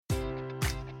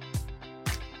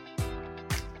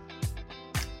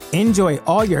Enjoy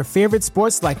all your favorite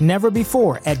sports like never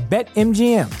before at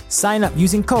BetMGM. Sign up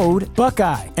using code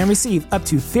Buckeye and receive up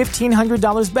to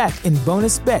 $1,500 back in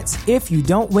bonus bets if you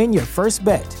don't win your first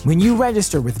bet. When you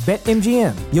register with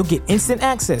BetMGM, you'll get instant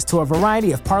access to a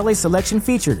variety of parlay selection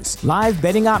features, live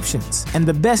betting options, and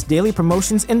the best daily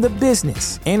promotions in the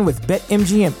business. And with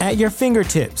BetMGM at your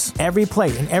fingertips, every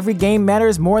play and every game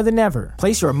matters more than ever.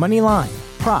 Place your money line,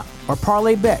 prop, or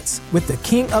parlay bets with the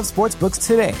king of sportsbooks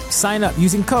today. Sign up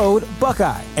using code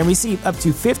Buckeye and receive up to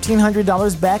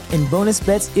 $1,500 back in bonus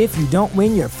bets if you don't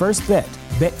win your first bet.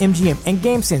 BetMGM and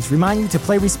GameSense remind you to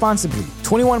play responsibly.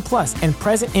 21 plus and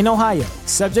present in Ohio,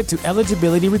 subject to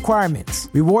eligibility requirements.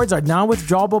 Rewards are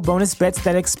non-withdrawable bonus bets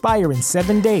that expire in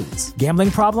 7 days. Gambling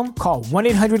problem? Call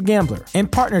 1-800-GAMBLER. In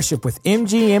partnership with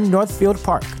MGM Northfield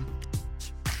Park.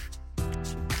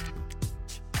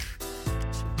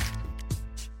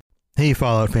 Hey,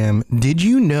 Fallout fam, did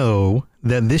you know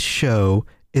that this show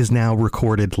is now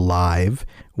recorded live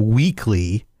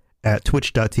weekly at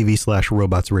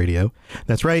twitch.tv/robotsradio?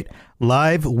 That's right,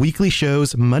 live weekly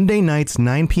shows Monday nights,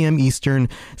 9 p.m. Eastern,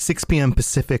 6 p.m.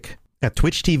 Pacific at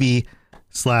Twitch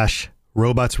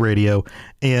TV/robotsradio.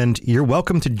 And you're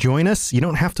welcome to join us. You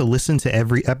don't have to listen to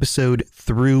every episode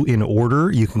through in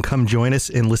order. You can come join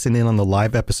us and listen in on the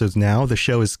live episodes now. The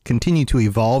show has continued to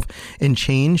evolve and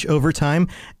change over time.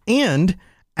 And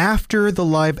after the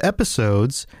live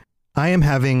episodes, I am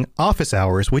having office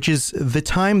hours, which is the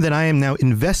time that I am now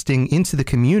investing into the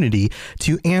community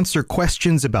to answer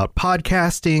questions about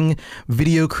podcasting,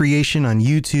 video creation on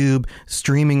YouTube,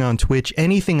 streaming on Twitch,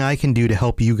 anything I can do to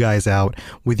help you guys out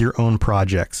with your own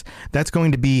projects. That's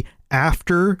going to be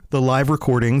after the live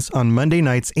recordings on Monday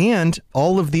nights and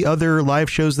all of the other live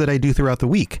shows that I do throughout the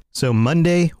week. So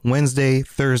Monday, Wednesday,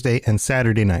 Thursday, and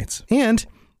Saturday nights. And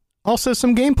also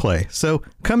some gameplay. So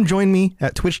come join me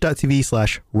at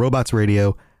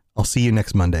twitch.tv/robotsradio. I'll see you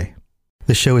next Monday.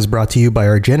 The show is brought to you by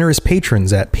our generous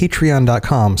patrons at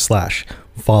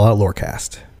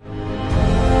patreon.com/FalloutLorecast.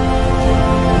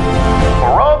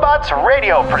 Robots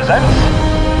Radio presents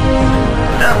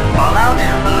the Fallout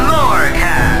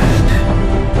Lorecast.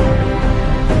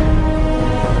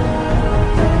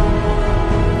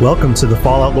 Welcome to the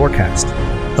Fallout Lorecast,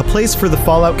 a place for the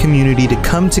Fallout community to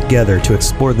come together to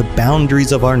explore the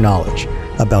boundaries of our knowledge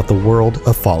about the world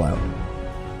of Fallout.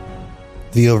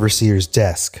 The Overseer's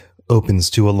desk opens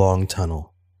to a long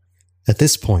tunnel. At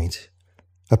this point,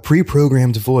 a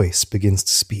pre-programmed voice begins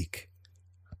to speak,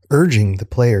 urging the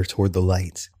player toward the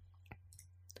light.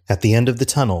 At the end of the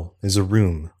tunnel is a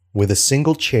room with a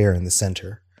single chair in the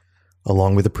center,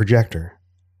 along with a projector.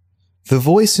 The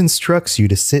voice instructs you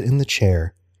to sit in the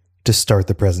chair to start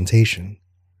the presentation.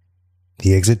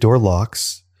 The exit door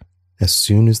locks as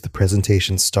soon as the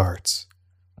presentation starts.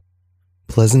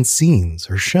 Pleasant scenes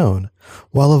are shown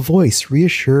while a voice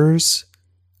reassures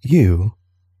you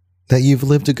that you've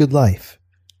lived a good life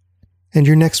and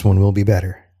your next one will be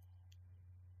better.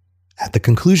 At the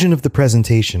conclusion of the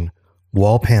presentation,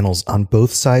 wall panels on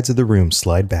both sides of the room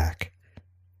slide back,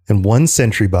 and one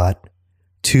sentry bot,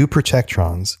 2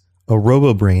 protectrons, a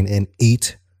robobrain, and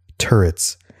 8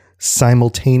 turrets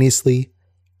simultaneously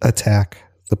attack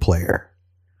the player.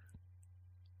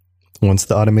 Once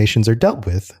the automations are dealt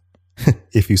with,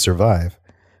 if you survive,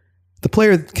 the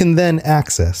player can then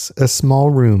access a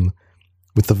small room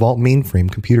with the Vault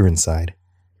mainframe computer inside.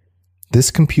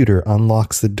 This computer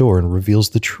unlocks the door and reveals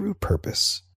the true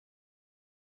purpose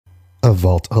of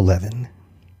Vault 11.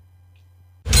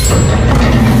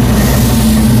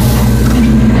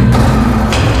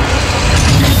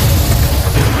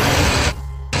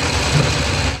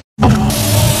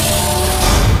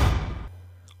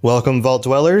 Welcome, Vault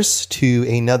Dwellers, to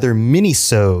another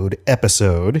mini-sode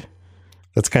episode.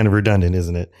 That's kind of redundant,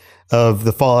 isn't it? Of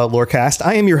the Fallout Lorecast.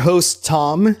 I am your host,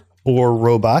 Tom, or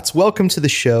Robots. Welcome to the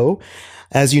show.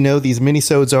 As you know, these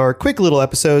mini-sodes are quick little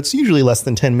episodes, usually less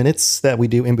than 10 minutes, that we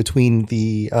do in between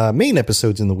the main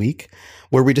episodes in the week,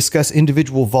 where we discuss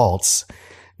individual vaults.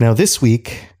 Now, this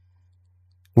week,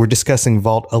 we're discussing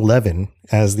Vault 11,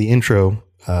 as the intro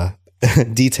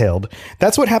detailed.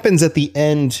 That's what happens at the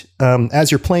end as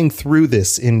you're playing through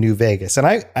this in New Vegas. And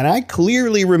I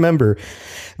clearly remember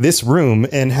this room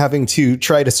and having to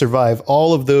try to survive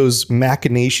all of those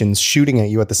machinations shooting at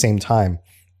you at the same time.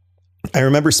 I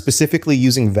remember specifically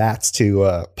using VATS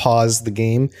to pause the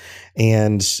game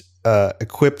and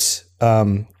equipped.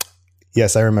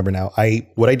 Yes, I remember now.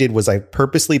 What I did was I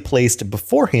purposely placed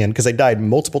beforehand, because I died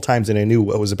multiple times and I knew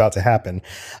what was about to happen,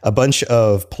 a bunch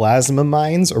of plasma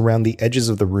mines around the edges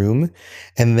of the room.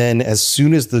 And then as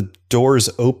soon as the doors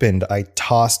opened, I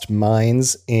tossed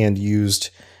mines and used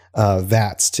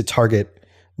VATS to target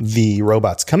the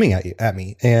robots coming at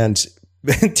me. And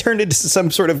it turned into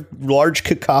some sort of large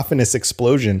cacophonous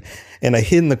explosion, and I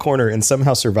hid in the corner and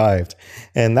somehow survived.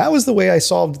 And that was the way I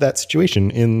solved that situation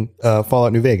in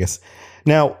Fallout New Vegas.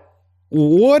 Now,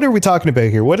 what are we talking about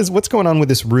here? What's going on with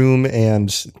this room and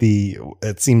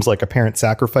it seems like apparent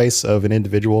sacrifice of an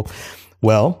individual?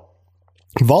 Well,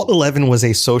 Vault 11 was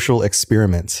a social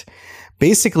experiment.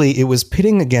 Basically, it was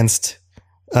pitting against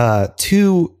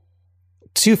two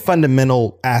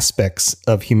fundamental aspects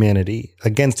of humanity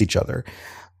against each other: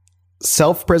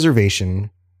 self-preservation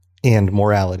and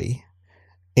morality.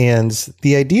 And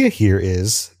the idea here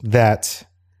is that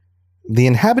the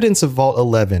inhabitants of Vault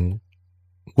 11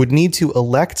 would need to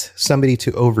elect somebody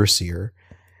to overseer,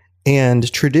 and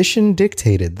tradition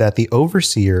dictated that the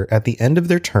overseer at the end of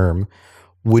their term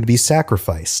would be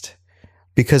sacrificed,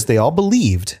 because they all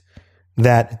believed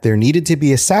that there needed to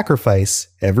be a sacrifice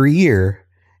every year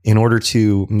in order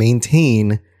to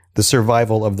maintain the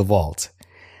survival of the vault,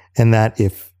 and that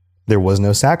if there was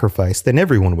no sacrifice, then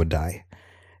everyone would die.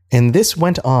 And this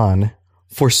went on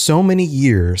for so many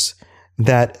years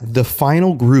that the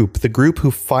final group, the group who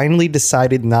finally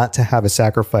decided not to have a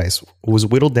sacrifice, was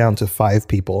whittled down to 5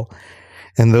 people.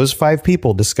 And those 5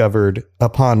 people discovered,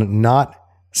 upon not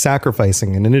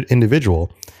sacrificing an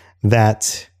individual,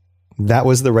 that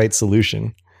was the right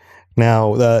solution.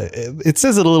 Now, it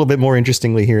says it a little bit more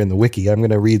interestingly here in the wiki. I'm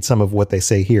going to read some of what they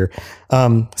say here.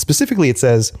 Specifically, it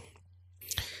says,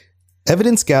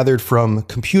 evidence gathered from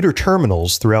computer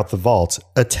terminals throughout the vault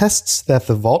attests that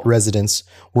the vault residents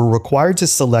were required to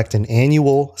select an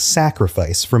annual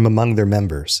sacrifice from among their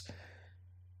members.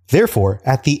 Therefore,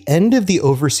 at the end of the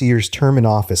overseer's term in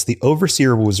office, the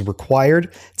overseer was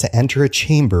required to enter a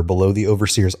chamber below the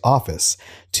overseer's office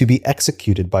to be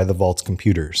executed by the vault's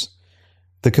computers.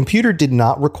 The computer did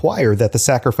not require that the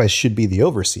sacrifice should be the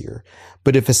overseer,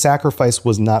 but if a sacrifice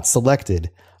was not selected,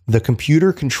 the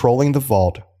computer controlling the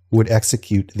vault would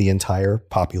execute the entire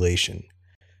population.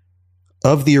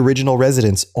 Of the original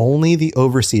residents, only the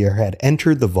overseer had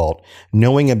entered the vault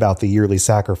knowing about the yearly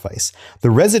sacrifice. The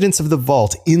residents of the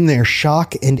vault, in their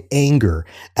shock and anger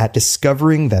at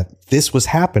discovering that this was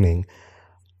happening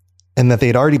and that they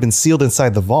had already been sealed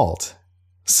inside the vault,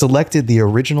 selected the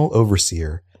original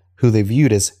overseer, who they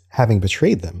viewed as having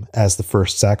betrayed them, as the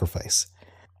first sacrifice.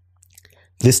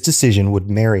 This decision would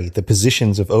marry the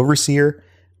positions of overseer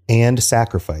and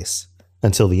sacrifice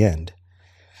until the end.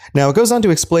 Now, it goes on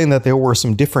to explain that there were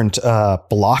some different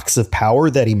blocks of power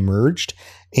that emerged,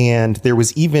 and there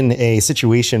was even a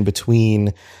situation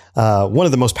between one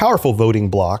of the most powerful voting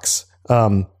blocks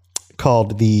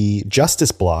called the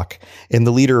Justice Block and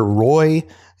the leader Roy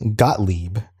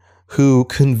Gottlieb, who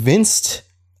convinced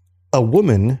a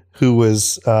woman who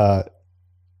was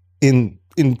in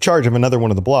charge of another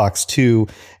one of the blocks to,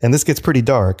 and this gets pretty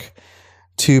dark,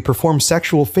 to perform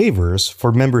sexual favors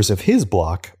for members of his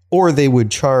block, or they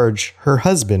would charge her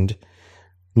husband,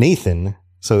 Nathan.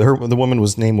 So the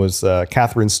woman's name was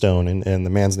Catherine Stone, and the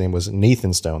man's name was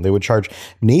Nathan Stone. They would charge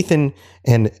Nathan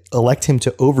and elect him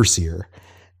to overseer.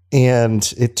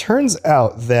 And it turns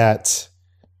out that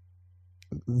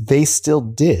they still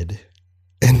did.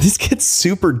 And this gets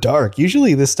super dark.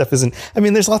 Usually this stuff isn't, I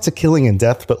mean, there's lots of killing and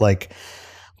death, but like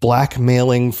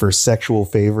blackmailing for sexual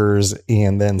favors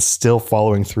and then still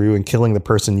following through and killing the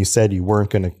person you said you weren't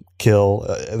going to kill,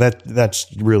 that's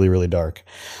really, really dark.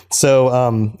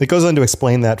 So it goes on to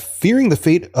explain that, fearing the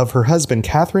fate of her husband,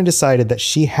 Catherine decided that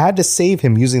she had to save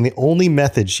him using the only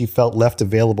method she felt left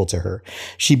available to her.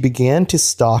 She began to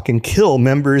stalk and kill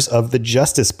members of the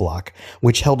Justice Block,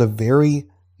 which held a very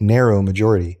narrow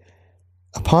majority.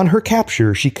 Upon her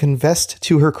capture, she confessed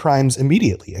to her crimes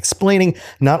immediately, explaining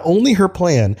not only her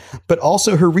plan, but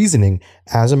also her reasoning.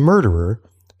 As a murderer,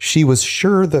 she was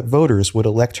sure that voters would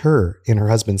elect her in her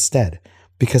husband's stead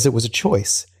because it was a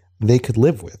choice they could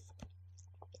live with.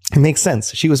 It makes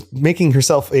sense. She was making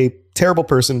herself a terrible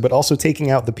person, but also taking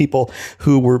out the people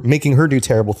who were making her do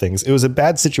terrible things. It was a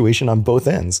bad situation on both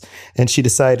ends. And she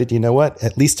decided, you know what?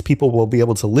 At least people will be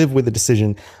able to live with the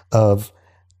decision of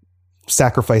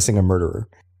sacrificing a murderer.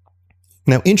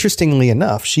 Now, interestingly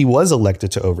enough, she was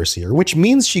elected to overseer, which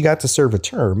means she got to serve a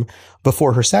term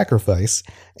before her sacrifice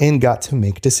and got to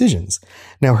make decisions.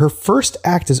 Now, her first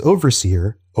act as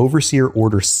overseer, Overseer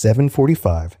Order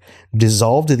 745,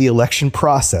 dissolved the election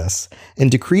process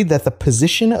and decreed that the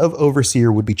position of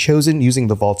overseer would be chosen using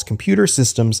the vault's computer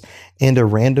systems and a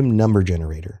random number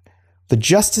generator. The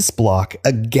Justice Bloc,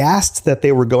 aghast that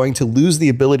they were going to lose the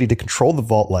ability to control the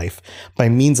vault life by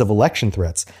means of election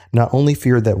threats, not only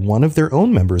feared that one of their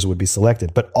own members would be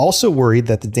selected, but also worried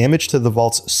that the damage to the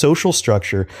vault's social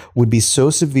structure would be so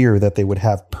severe that they would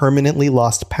have permanently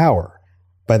lost power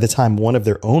by the time one of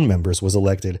their own members was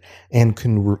elected and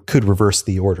could reverse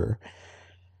the order.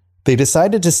 They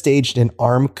decided to stage an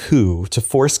armed coup to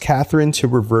force Catherine to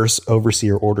reverse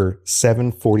Overseer Order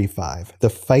 745. The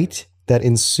fight that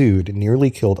ensued nearly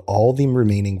killed all the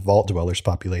remaining Vault Dwellers'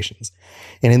 populations.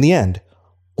 And in the end,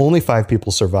 only 5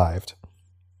 people survived.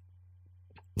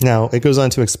 Now, it goes on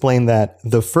to explain that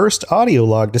the first audio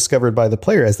log discovered by the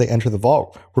player as they enter the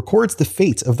vault records the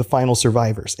fate of the final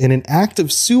survivors. In an act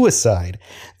of suicide,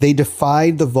 they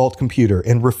defied the vault computer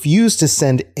and refused to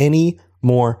send any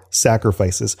more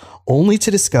sacrifices, only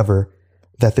to discover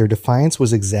that their defiance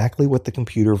was exactly what the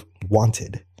computer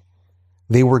wanted.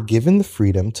 They were given the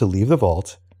freedom to leave the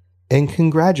vault and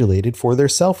congratulated for their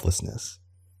selflessness.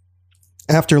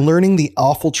 After learning the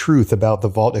awful truth about the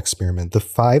vault experiment, the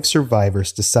 5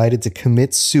 survivors decided to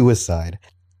commit suicide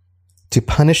to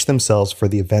punish themselves for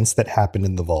the events that happened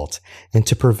in the vault and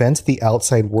to prevent the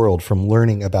outside world from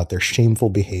learning about their shameful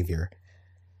behavior.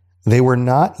 They were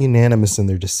not unanimous in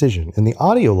their decision. In the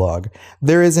audio log,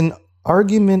 there is an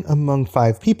argument among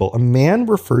 5 people. A man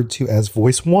referred to as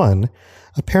Voice 1,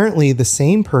 apparently the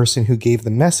same person who gave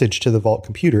the message to the vault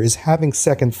computer, is having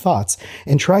second thoughts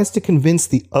and tries to convince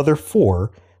the other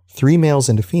 4, 3 males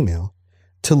and a female,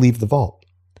 to leave the vault.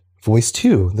 Voice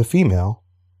 2, the female,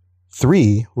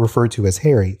 3, referred to as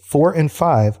Harry, 4 and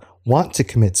 5 want to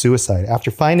commit suicide after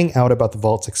finding out about the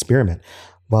vault's experiment,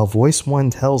 while Voice 1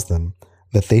 tells them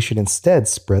that they should instead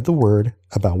spread the word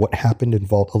about what happened in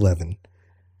Vault 11.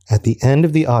 At the end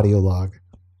of the audio log,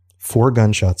 4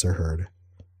 gunshots are heard,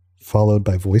 followed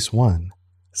by Voice 1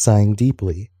 sighing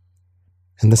deeply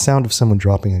and the sound of someone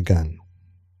dropping a gun.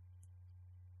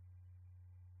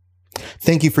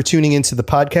 Thank you for tuning into the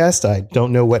podcast. I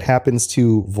don't know what happens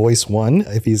to Voice 1,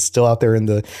 if he's still out there in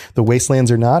the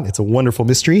wastelands or not. It's a wonderful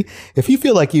mystery. If you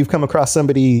feel like you've come across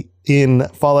somebody in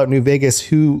Fallout New Vegas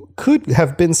who could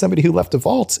have been somebody who left a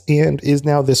vault and is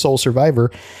now the sole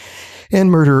survivor and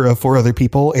murderer of 4 other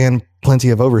people and plenty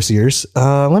of overseers,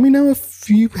 let me know if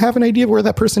you have an idea of where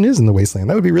that person is in the wasteland.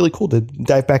 That would be really cool to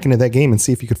dive back into that game and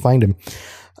see if you could find him.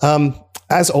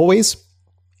 As always,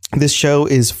 this show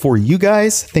is for you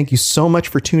guys. Thank you so much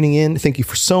for tuning in. Thank you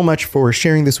so much for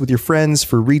sharing this with your friends,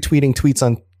 for retweeting tweets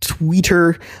on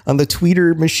Twitter, on the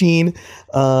Tweeter machine,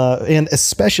 and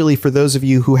especially for those of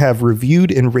you who have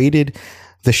reviewed and rated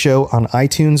the show on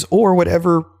iTunes or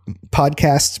whatever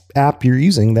podcast app you're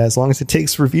using, that as long as it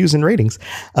takes reviews and ratings.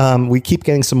 We keep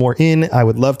getting some more in. I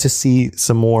would love to see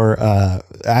some more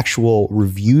actual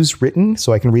reviews written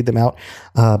so I can read them out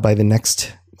by the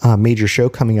next major show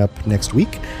coming up next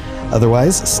week.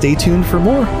 Otherwise, stay tuned for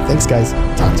more. Thanks, guys.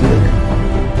 Talk to you later.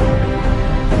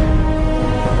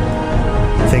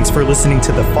 Thanks for listening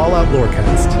to the Fallout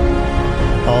Lorecast.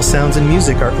 All sounds and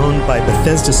music are owned by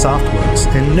Bethesda Softworks,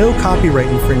 and no copyright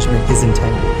infringement is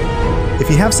intended. If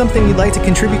you have something you'd like to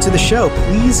contribute to the show,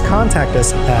 please contact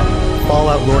us at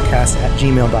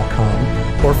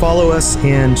falloutlorecast@gmail.com or follow us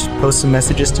and post some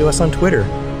messages to us on Twitter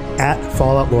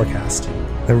 @FalloutLorecast.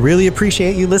 I really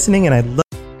appreciate you listening, and I'd love.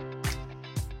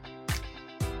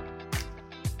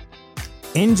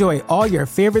 Enjoy all your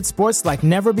favorite sports like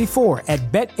never before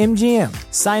at BetMGM.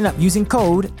 Sign up using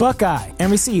code Buckeye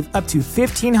and receive up to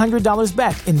 $1,500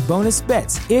 back in bonus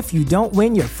bets if you don't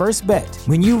win your first bet.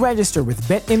 When you register with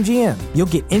BetMGM, you'll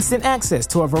get instant access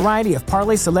to a variety of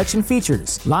parlay selection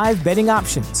features, live betting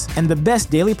options, and the best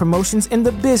daily promotions in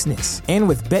the business. And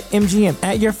with BetMGM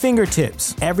at your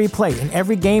fingertips, every play and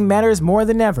every game matters more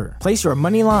than ever. Place your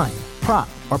money line, prop,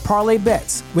 or parlay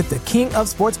bets with the king of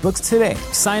sportsbooks today.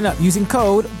 Sign up using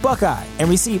code Buckeye and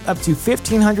receive up to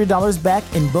 $1,500 back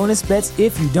in bonus bets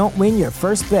if you don't win your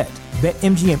first bet.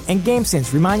 BetMGM and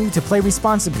GameSense remind you to play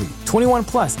responsibly. 21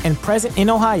 plus and present in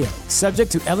Ohio,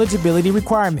 subject to eligibility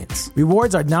requirements.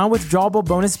 Rewards are non-withdrawable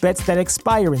bonus bets that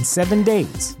expire in 7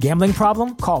 days. Gambling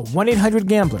problem? Call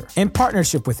 1-800-GAMBLER in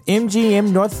partnership with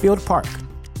MGM Northfield Park.